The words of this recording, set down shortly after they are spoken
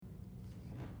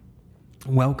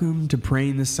Welcome to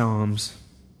Praying the Psalms.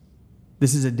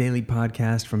 This is a daily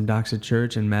podcast from Doxa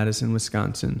Church in Madison,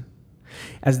 Wisconsin.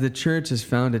 As the church has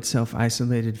found itself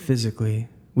isolated physically,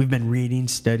 we've been reading,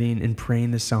 studying, and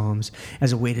praying the Psalms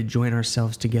as a way to join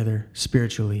ourselves together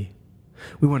spiritually.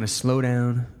 We want to slow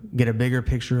down, get a bigger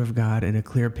picture of God and a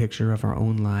clear picture of our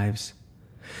own lives.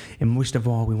 And most of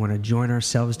all, we want to join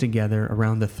ourselves together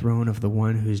around the throne of the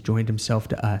one who has joined himself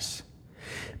to us.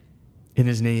 And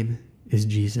his name is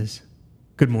Jesus.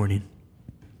 Good morning.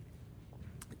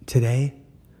 Today,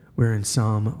 we're in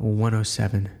Psalm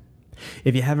 107.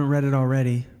 If you haven't read it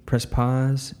already, press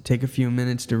pause, take a few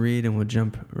minutes to read, and we'll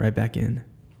jump right back in.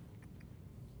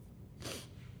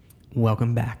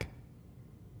 Welcome back.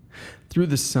 Through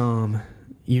the psalm,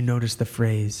 you notice the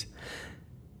phrase,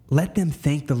 "Let them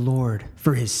thank the Lord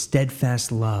for his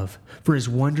steadfast love, for his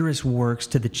wondrous works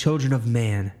to the children of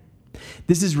man."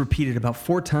 This is repeated about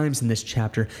 4 times in this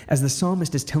chapter as the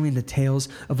psalmist is telling the tales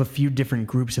of a few different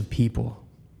groups of people.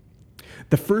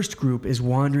 The first group is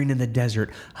wandering in the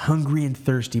desert, hungry and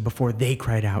thirsty before they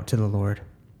cried out to the Lord.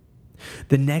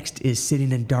 The next is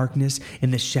sitting in darkness in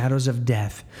the shadows of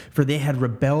death, for they had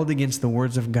rebelled against the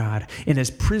words of God, and as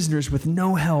prisoners with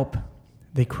no help,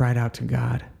 they cried out to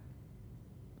God.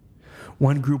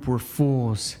 One group were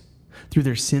fools through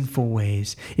their sinful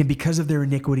ways, and because of their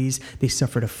iniquities, they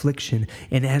suffered affliction,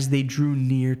 and as they drew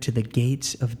near to the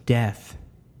gates of death,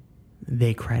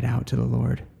 they cried out to the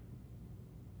Lord.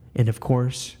 And of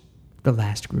course, the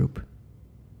last group,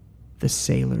 the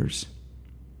sailors.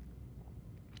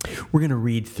 We're going to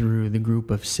read through the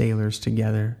group of sailors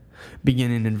together,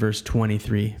 beginning in verse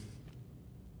 23.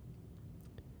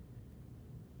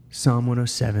 Psalm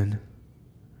 107,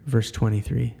 verse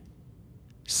 23.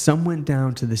 Some went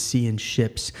down to the sea in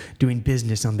ships, doing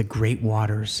business on the great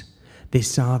waters. They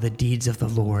saw the deeds of the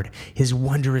Lord, his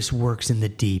wondrous works in the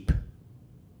deep.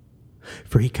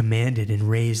 For he commanded and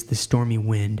raised the stormy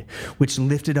wind, which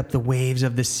lifted up the waves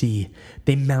of the sea.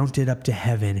 They mounted up to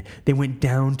heaven. They went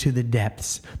down to the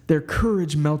depths. Their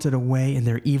courage melted away in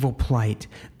their evil plight.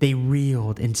 They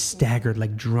reeled and staggered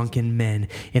like drunken men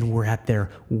and were at their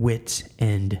wits'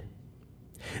 end.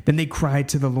 Then they cried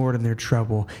to the Lord in their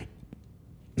trouble,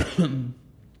 and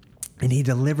he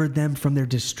delivered them from their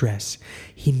distress.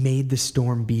 He made the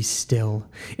storm be still,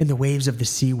 and the waves of the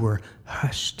sea were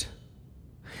hushed.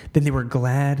 Then they were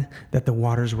glad that the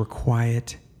waters were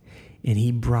quiet, and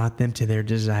he brought them to their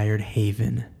desired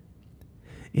haven.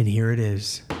 And here it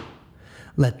is.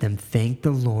 Let them thank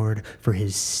the Lord for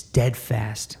his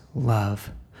steadfast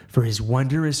love, for his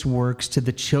wondrous works to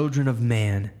the children of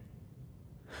man.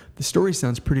 The story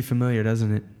sounds pretty familiar,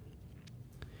 doesn't it?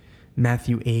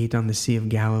 Matthew 8 on the Sea of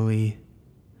Galilee.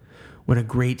 When a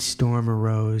great storm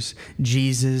arose,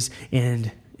 Jesus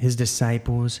and his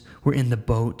disciples were in the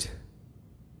boat.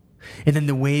 And then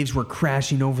the waves were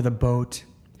crashing over the boat.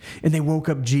 And they woke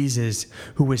up Jesus,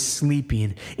 who was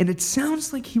sleeping. And it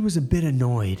sounds like he was a bit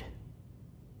annoyed.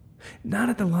 Not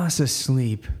at the loss of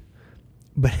sleep,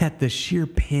 but at the sheer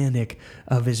panic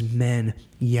of his men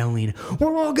yelling,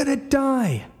 "We're all going to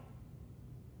die!"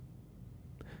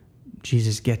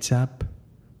 Jesus gets up,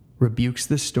 rebukes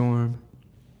the storm,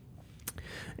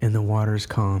 and the waters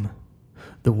calm.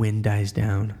 The wind dies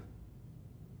down.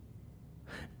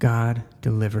 God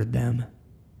delivered them,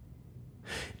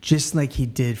 just like he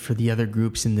did for the other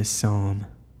groups in this psalm.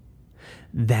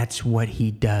 That's what he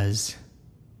does.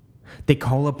 They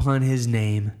call upon his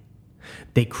name.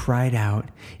 They cried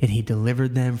out, and he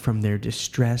delivered them from their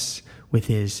distress with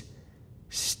his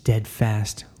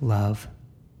steadfast love.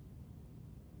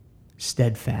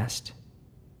 Steadfast.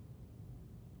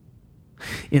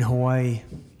 In Hawaii,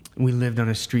 we lived on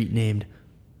a street named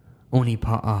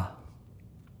Onipa'a.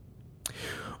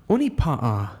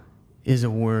 Onipa'a is a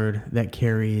word that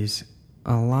carries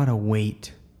a lot of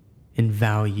weight and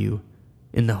value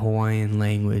in the Hawaiian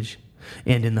language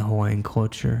and in the Hawaiian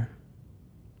culture.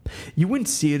 You wouldn't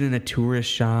see it in a tourist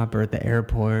shop or at the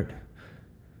airport.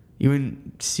 You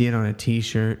wouldn't see it on a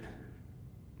t-shirt,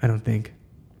 I don't think.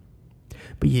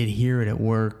 But you'd hear it at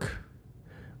work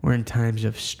or in times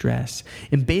of stress.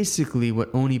 And basically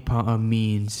what Onipa'a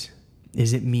means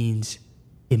is it means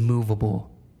immovable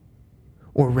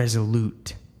or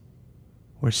resolute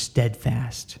or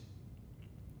steadfast.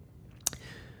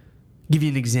 Give you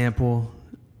an example.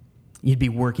 You'd be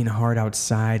working hard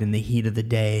outside in the heat of the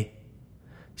day,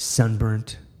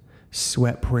 sunburnt,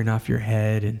 sweat pouring off your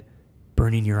head and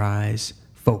burning your eyes,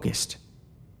 focused.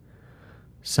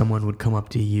 Someone would come up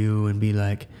to you and be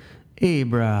like, "Hey,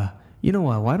 brah, you know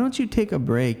what? Why don't you take a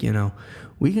break?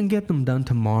 We can get them done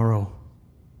tomorrow."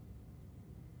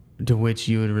 To which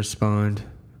you would respond,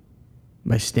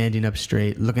 by standing up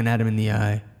straight, looking at him in the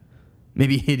eye,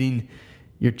 maybe hitting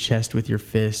your chest with your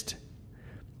fist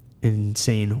and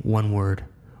saying one word,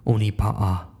 Oni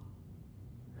Pa'a.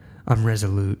 I'm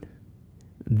resolute.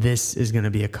 This is going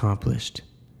to be accomplished.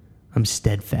 I'm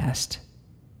steadfast.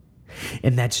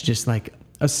 And that's just like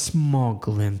a small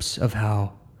glimpse of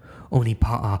how Oni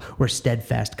Pa'a, or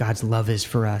steadfast, God's love is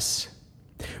for us.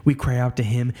 We cry out to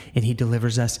him and he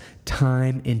delivers us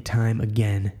time and time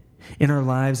again in our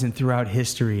lives and throughout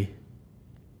history.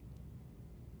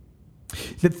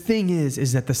 The thing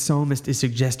is that the psalmist is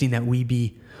suggesting that we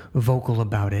be vocal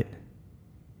about it.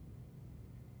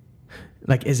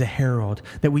 Like as a herald,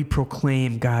 that we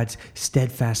proclaim God's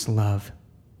steadfast love,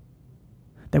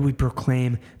 that we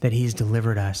proclaim that he's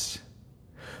delivered us.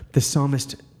 The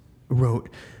psalmist wrote,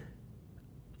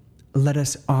 let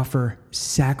us offer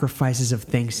sacrifices of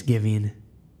thanksgiving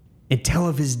and tell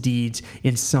of his deeds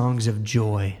in songs of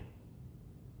joy.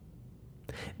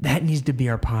 That needs to be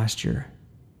our posture,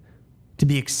 to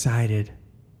be excited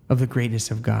of the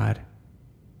greatness of God,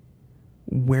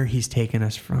 where he's taken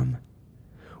us from,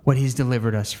 what he's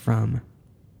delivered us from,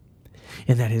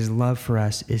 and that his love for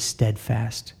us is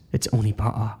steadfast. It's Oni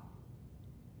Pa'a.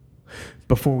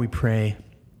 Before we pray,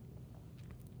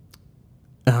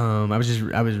 I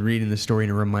was reading the story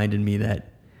and it reminded me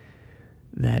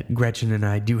that Gretchen and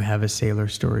I do have a sailor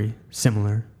story,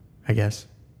 similar, I guess.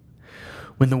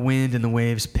 When the wind and the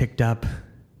waves picked up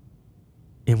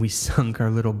and we sunk our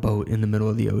little boat in the middle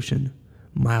of the ocean,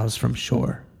 miles from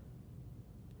shore.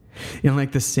 And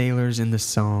like the sailors in the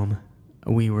psalm,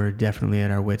 we were definitely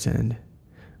at our wits' end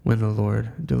when the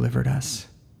Lord delivered us.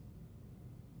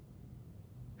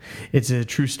 It's a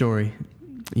true story.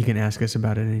 You can ask us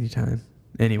about it anytime.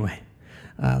 Anyway,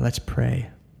 let's pray.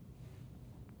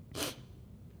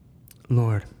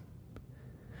 Lord,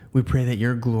 we pray that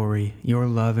your glory, your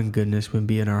love and goodness would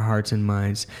be in our hearts and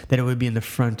minds, that it would be in the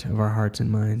front of our hearts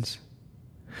and minds,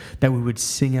 that we would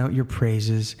sing out your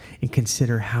praises and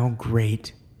consider how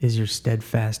great is your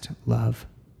steadfast love.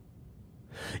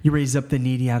 You raise up the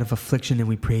needy out of affliction, and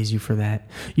we praise you for that.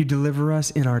 You deliver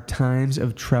us in our times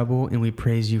of trouble, and we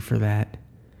praise you for that.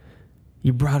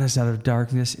 You brought us out of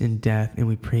darkness and death, and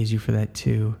we praise you for that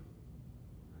too.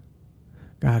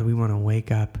 God, we want to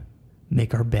wake up,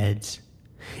 make our beds,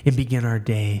 and begin our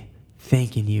day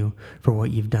thanking you for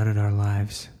what you've done in our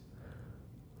lives.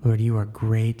 Lord, you are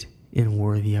great and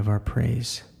worthy of our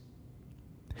praise.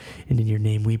 And in your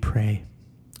name we pray.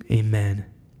 Amen.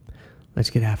 Let's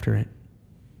get after it.